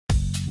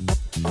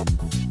Hello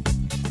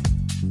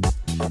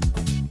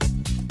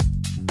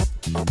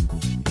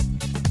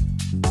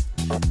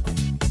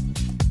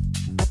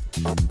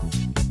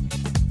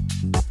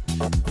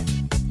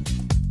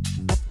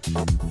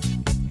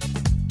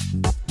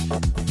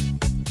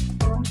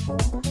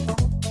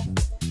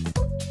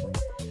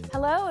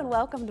and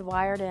welcome to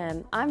Wired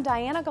In. I'm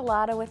Diana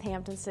Galata with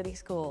Hampton City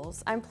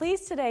Schools. I'm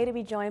pleased today to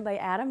be joined by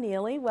Adam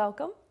Neely.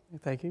 Welcome.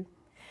 Thank you.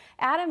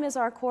 Adam is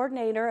our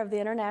coordinator of the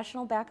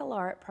International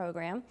Baccalaureate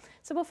program.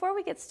 So before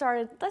we get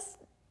started, let's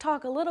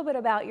talk a little bit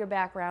about your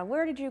background.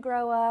 Where did you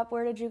grow up?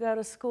 Where did you go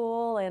to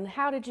school? And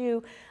how did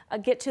you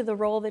get to the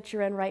role that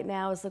you're in right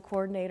now as the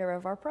coordinator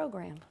of our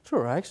program?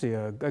 Sure. Actually,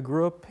 I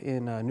grew up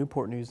in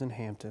Newport News in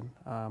Hampton.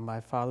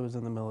 My father was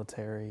in the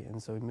military,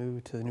 and so we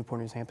moved to the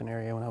Newport News, Hampton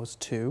area when I was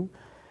 2.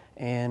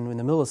 And in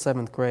the middle of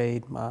 7th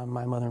grade, my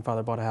mother and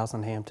father bought a house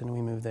in Hampton, and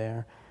we moved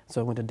there. So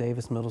I went to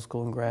Davis Middle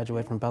School and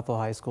graduated from Bethel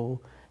High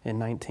School in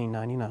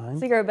 1999.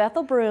 So you're a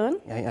Bethel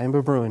Bruin. I am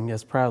a Bruin,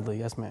 yes, proudly,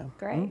 yes ma'am.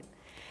 Great. Mm-hmm.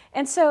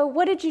 And so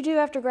what did you do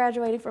after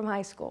graduating from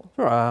high school?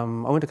 Sure, I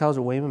went to college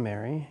at William &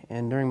 Mary,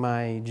 and during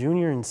my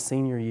junior and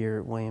senior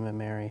year at William &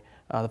 Mary,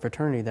 the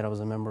fraternity that I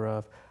was a member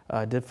of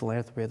did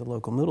philanthropy at the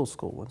local middle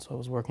school, and so I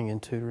was working in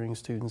tutoring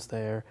students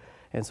there.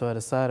 And so I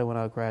decided when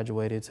I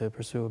graduated to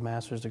pursue a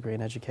master's degree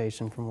in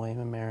education from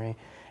William & Mary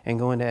and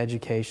go into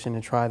education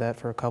and try that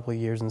for a couple of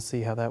years and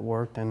see how that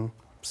worked, and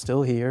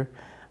still here.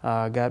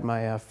 Got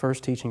my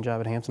first teaching job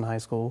at Hampton High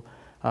School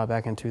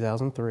back in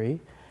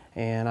 2003,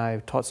 and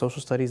I taught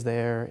social studies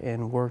there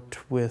and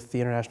worked with the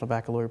International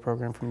Baccalaureate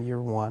program from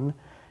year 1,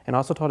 and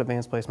also taught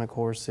advanced placement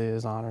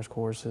courses, honors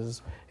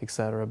courses,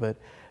 etc. But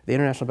the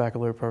International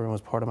Baccalaureate program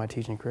was part of my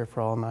teaching career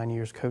for all 9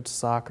 years. Coached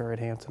soccer at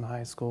Hampton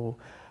High School,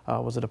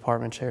 was a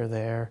department chair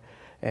there.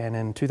 And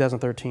in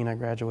 2013, I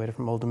graduated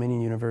from Old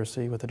Dominion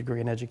University with a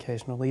degree in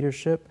educational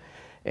leadership.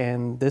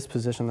 And this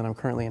position that I'm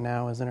currently in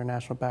now as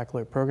International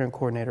Baccalaureate Program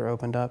Coordinator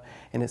opened up,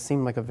 and it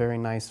seemed like a very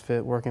nice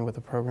fit working with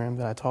a program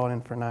that I taught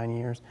in for 9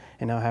 years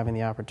and now having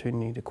the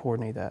opportunity to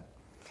coordinate that.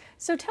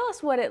 So tell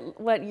us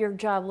what your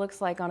job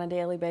looks like on a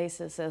daily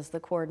basis as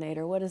the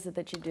coordinator. What is it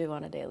that you do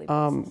on a daily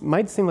basis?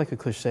 Might seem like a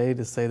cliche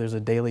to say there's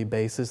a daily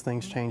basis,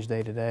 things change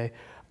day to day.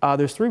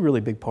 There's 3 really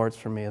big parts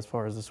for me as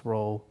far as this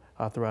role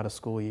throughout a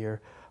school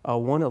year.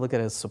 One, I look at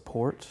as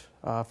support.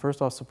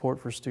 First off, support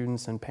for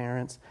students and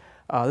parents.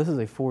 This is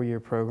a 4-year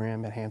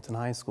program at Hampton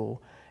High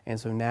School, and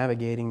so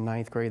navigating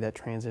 9th grade, that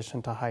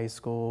transition to high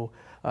school,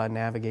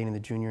 navigating the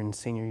junior and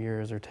senior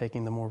years, or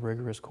taking the more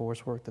rigorous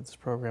coursework that this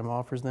program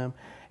offers them,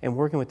 and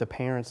working with the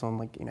parents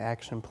on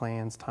action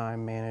plans,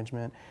 time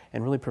management,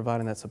 and really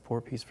providing that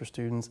support piece for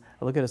students.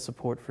 I look at as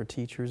support for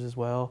teachers as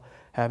well,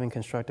 having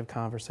constructive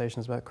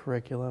conversations about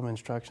curriculum,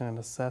 instruction, and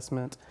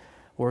assessment,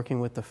 working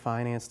with the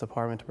finance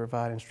department to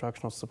provide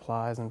instructional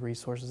supplies and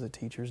resources that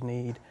teachers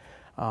need,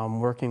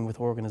 working with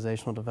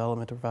organizational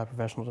development to provide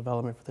professional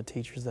development for the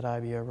teachers that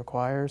IBO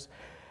requires,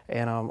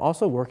 and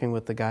also working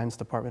with the guidance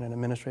department and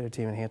administrative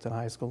team at Hampton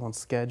High School on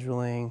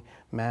scheduling,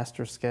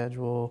 master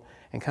schedule,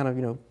 and kind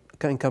of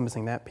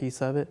encompassing that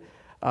piece of it.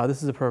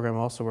 This is a program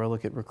also where I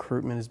look at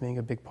recruitment as being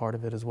a big part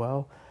of it as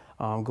well.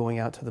 Going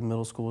out to the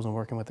middle schools and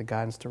working with the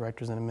guidance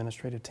directors and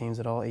administrative teams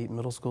at all 8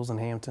 middle schools in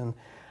Hampton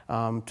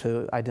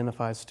to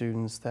identify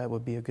students that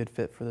would be a good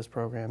fit for this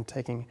program,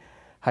 taking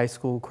high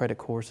school credit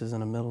courses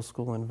in a middle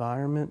school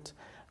environment,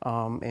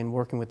 and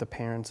working with the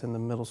parents and the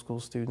middle school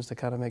students to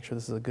kind of make sure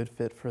this is a good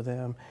fit for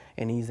them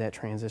and ease that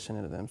transition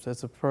into them. So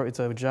it's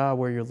a job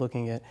where you're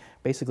looking at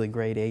basically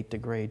grade 8 to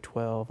grade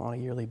 12 on a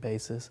yearly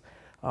basis.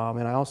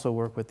 And I also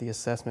work with the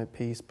assessment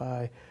piece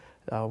by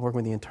working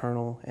with the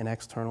internal and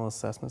external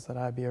assessments that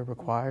IBO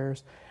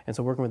requires. And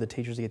so working with the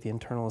teachers to get the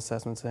internal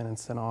assessments in and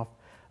sent off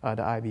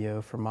to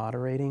IBO for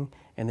moderating,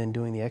 and then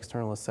doing the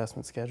external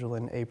assessment schedule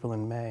in April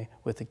and May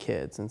with the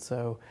kids. And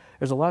so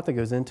there's a lot that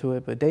goes into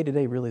it, but day to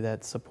day, really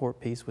that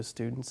support piece with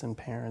students and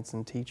parents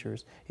and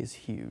teachers is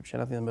huge,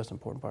 and I think the most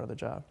important part of the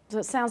job. So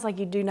it sounds like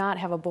you do not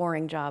have a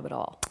boring job at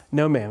all.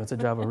 No ma'am, it's a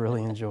job I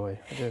really enjoy.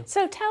 I do.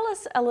 So tell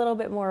us a little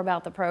bit more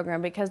about the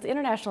program, because the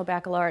International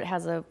Baccalaureate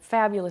has a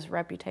fabulous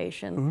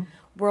reputation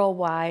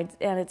worldwide,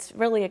 and it's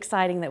really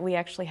exciting that we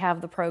actually have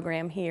the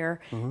program here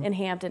in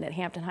Hampton at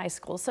Hampton High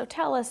School. So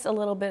tell us a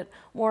little bit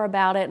more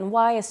about it and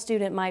why a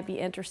student might be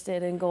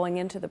interested in going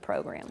into the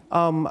program.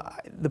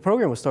 The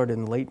program was started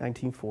in the late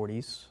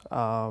 1940s,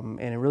 and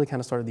it really kind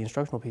of started, the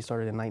instructional piece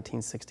started in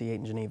 1968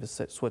 in Geneva,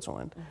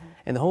 Switzerland.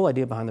 And the whole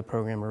idea behind the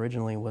program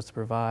originally was to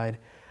provide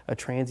a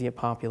transient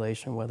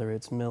population, whether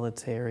it's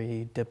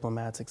military,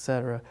 diplomats,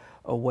 etc.,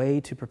 a way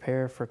to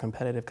prepare for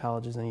competitive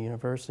colleges and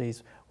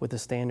universities with a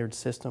standard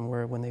system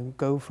where when they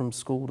go from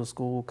school to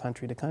school,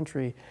 country to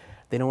country,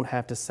 they don't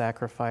have to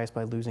sacrifice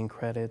by losing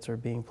credits or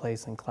being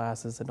placed in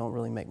classes that don't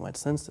really make much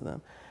sense to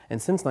them.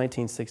 And since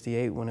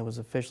 1968, when it was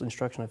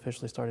instruction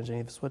officially started in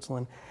Geneva,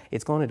 Switzerland,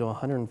 it's gone into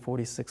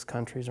 146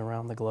 countries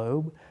around the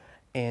globe.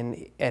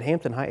 And at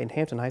Hampton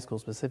High School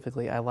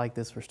specifically, I like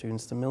this for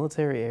students. The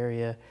military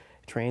area,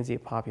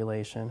 transient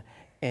population,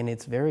 and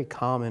it's very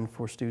common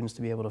for students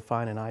to be able to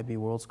find an IB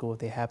World School if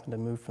they happen to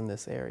move from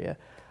this area.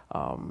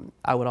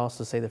 I would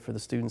also say that for the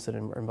students that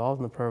are involved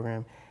in the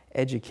program,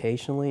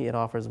 educationally, it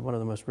offers one of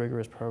the most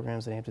rigorous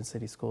programs that Hampton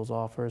City Schools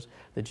offers.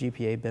 The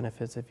GPA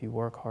benefits if you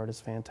work hard is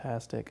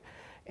fantastic.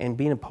 And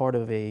being a part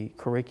of a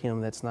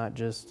curriculum that's not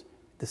just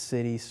the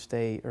city,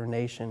 state, or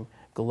nation,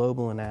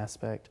 global in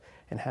aspect,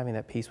 and having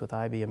that piece with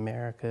IB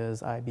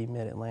Americas, IB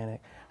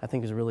Mid-Atlantic, I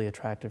think is really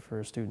attractive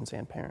for students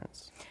and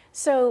parents.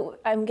 So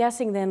I'm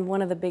guessing then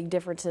one of the big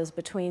differences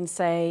between,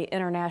 say,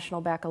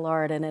 International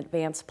Baccalaureate and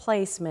Advanced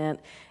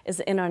Placement is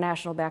the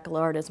International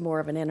Baccalaureate is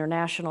more of an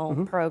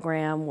international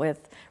program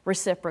with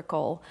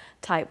reciprocal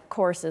type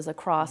courses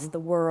across the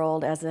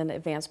world, as in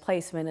Advanced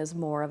Placement is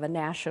more of a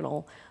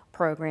national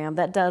program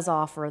that does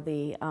offer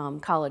the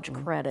college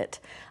credit.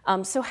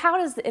 So how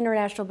does the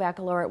International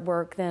Baccalaureate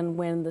work then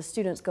when the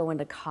students go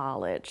into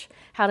college?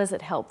 How does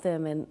it help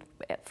them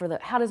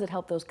how does it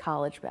help those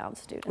college-bound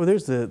students? Well,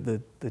 there's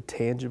the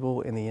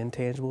tangible and the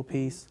intangible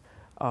piece.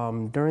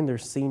 During their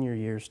senior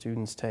year,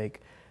 students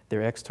take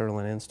their external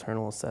and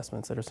internal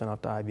assessments that are sent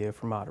off to IBO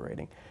for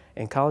moderating.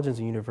 And colleges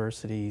and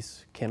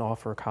universities can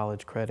offer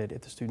college credit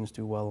if the students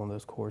do well on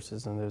those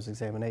courses and those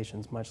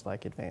examinations, much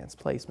like advanced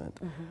placement.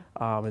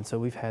 And so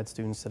we've had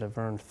students that have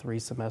earned 3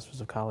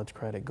 semesters of college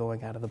credit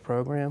going out of the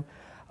program.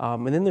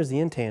 And then there's the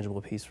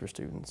intangible piece for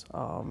students.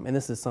 And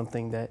this is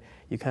something that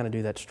you kind of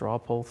do that straw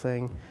poll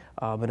thing.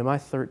 But in my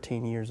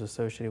 13 years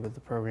associated with the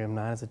program,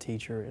 9 as a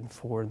teacher and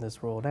 4 in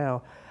this role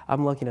now,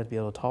 I'm lucky enough to be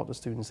able to talk to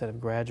students that have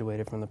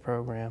graduated from the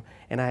program.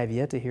 And I have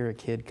yet to hear a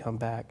kid come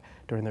back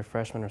during their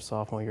freshman or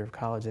sophomore year of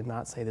college and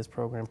not say this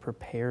program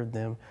prepared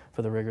them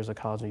for the rigors of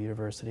college or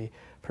university,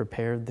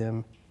 prepared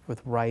them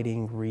with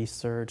writing,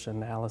 research,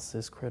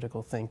 analysis,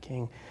 critical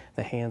thinking,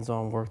 the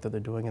hands-on work that they're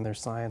doing in their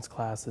science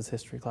classes,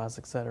 history class,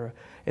 etc.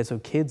 And so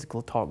kids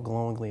talk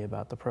glowingly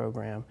about the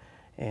program.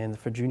 And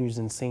for juniors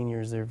and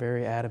seniors, they're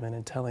very adamant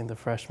in telling the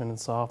freshmen and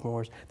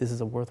sophomores, this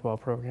is a worthwhile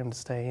program to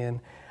stay in.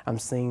 I'm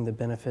seeing the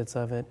benefits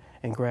of it.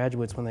 And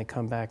graduates, when they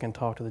come back and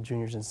talk to the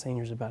juniors and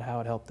seniors about how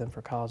it helped them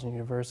for college and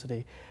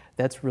university,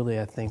 that's really,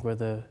 I think, where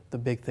the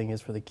big thing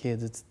is for the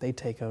kids. They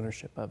take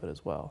ownership of it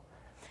as well.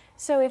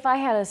 So if I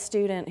had a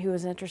student who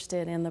was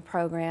interested in the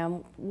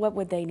program, what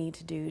would they need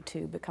to do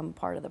to become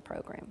part of the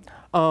program?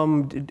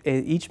 At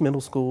each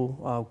middle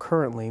school,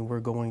 currently, we're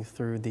going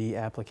through the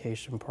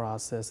application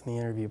process and the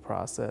interview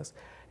process.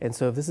 And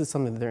so if this is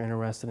something that they're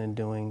interested in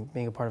doing,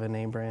 being a part of a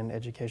name brand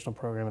educational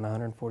program in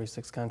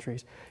 146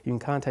 countries, you can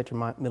contact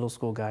your middle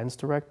school guidance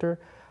director.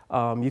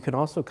 You can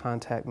also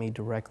contact me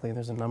directly, and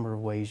there's a number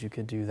of ways you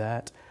could do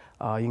that.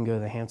 You can go to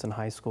the Hampton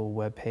High School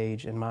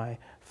webpage, and my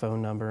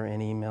phone number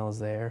and email is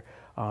there.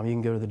 You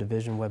can go to the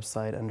division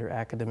website under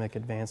Academic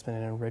Advancement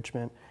and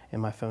Enrichment, and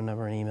my phone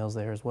number and email is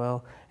there as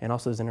well. And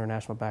also there's an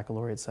International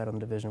Baccalaureate site on the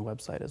division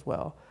website as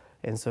well.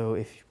 And so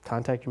if you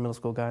contact your middle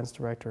school guidance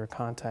director or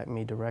contact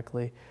me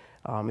directly,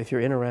 if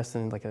you're interested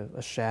in like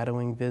a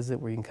shadowing visit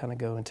where you can kind of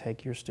go and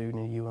take your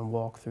student and you and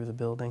walk through the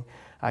building,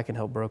 I can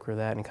help broker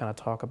that and kind of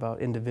talk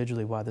about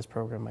individually why this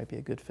program might be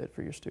a good fit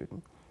for your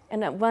student.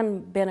 And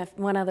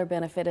one other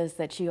benefit is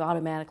that you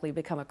automatically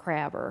become a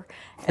crabber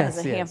as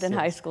a Hampton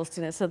High School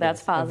student, so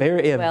that's positive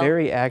as well. A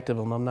very active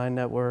alumni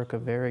network, a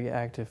very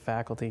active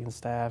faculty and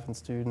staff and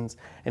students,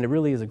 and it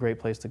really is a great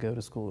place to go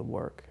to school and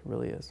work. It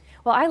really is.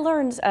 Well, I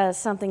learned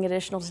something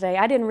additional today.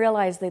 I didn't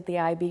realize that the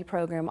IB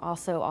program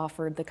also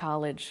offered the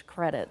college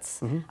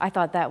credits. I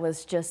thought that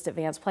was just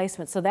advanced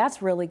placement, so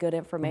that's really good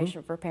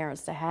information for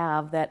parents to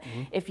have, that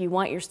if you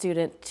want your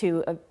student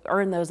to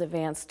earn those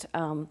advanced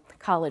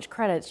college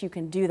credits, you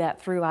can do that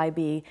through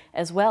IB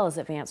as well as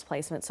advanced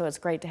placement, so it's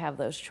great to have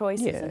those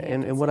choices. Yeah,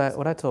 and what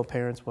I tell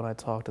parents when I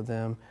talk to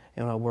them,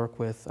 and when I work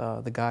with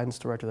the guidance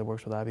director that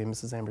works with IB,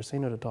 Mrs.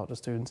 Ambrosino, to talk to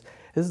students,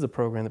 this is a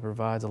program that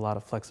provides a lot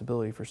of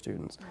flexibility for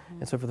students.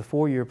 And so for the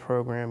 4-year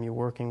program, you're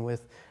working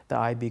with the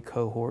IB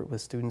cohort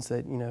with students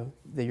that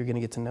that you're going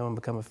to get to know and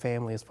become a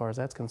family as far as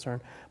that's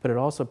concerned, but it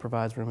also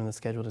provides room in the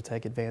schedule to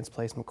take advanced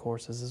placement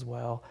courses as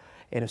well.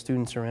 And if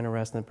students are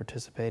interested in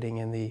participating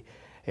in the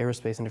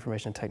Aerospace and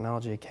Information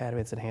Technology Academy,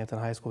 it's at Hampton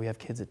High School. We have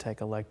kids that take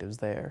electives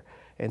there.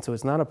 And so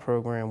it's not a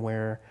program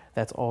where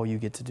that's all you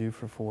get to do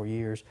for 4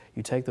 years.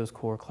 You take those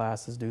core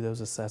classes, do those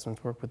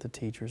assessments, work with the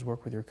teachers,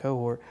 work with your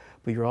cohort,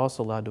 but you're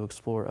also allowed to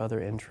explore other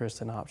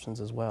interests and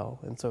options as well.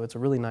 And so it's a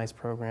really nice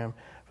program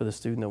for the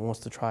student that wants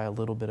to try a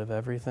little bit of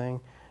everything.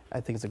 I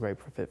think it's a great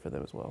fit for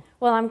them as well.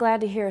 Well, I'm glad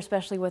to hear,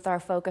 especially with our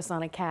focus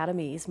on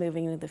academies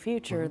moving into the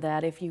future,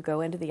 that if you go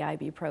into the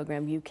IB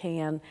program, you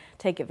can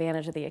take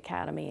advantage of the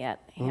academy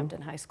at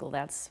Hampton High School.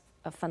 That's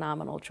a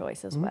phenomenal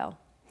choice as well.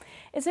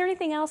 Is there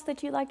anything else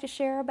that you'd like to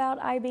share about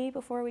IB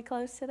before we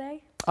close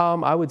today?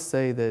 I would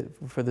say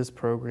that for this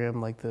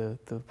program, like the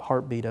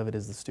heartbeat of it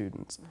is the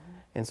students.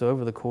 And so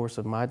over the course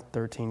of my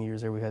 13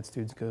 years there, we had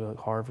students go to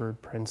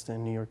Harvard,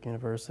 Princeton, New York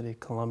University,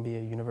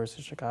 Columbia,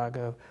 University of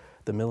Chicago,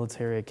 the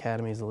military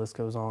academies, the list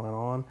goes on and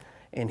on.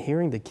 And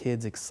hearing the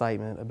kids'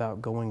 excitement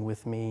about going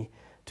with me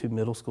to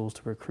middle schools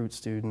to recruit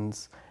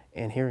students,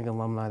 and hearing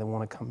alumni that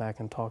want to come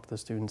back and talk to the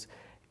students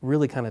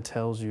really kind of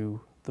tells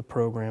you the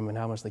program and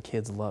how much the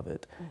kids love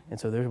it. And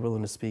so they're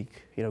willing to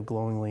speak,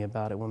 glowingly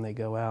about it when they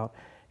go out.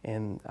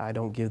 And I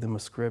don't give them a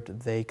script.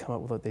 They come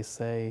up with what they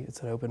say.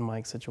 It's an open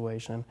mic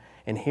situation.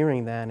 And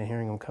hearing that and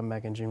hearing them come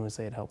back in June and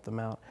say it helped them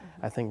out,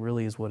 I think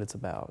really is what it's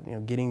about.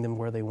 Getting them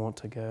where they want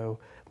to go,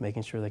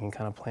 making sure they can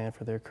kind of plan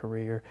for their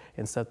career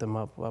and set them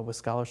up with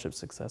scholarship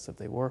success if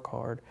they work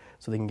hard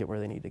so they can get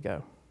where they need to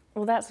go.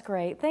 Well, that's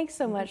great. Thanks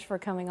so much for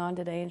coming on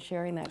today and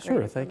sharing that great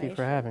information. Sure, thank you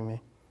for having me.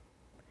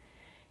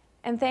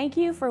 And thank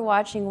you for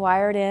watching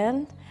Wired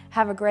In.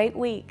 Have a great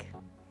week.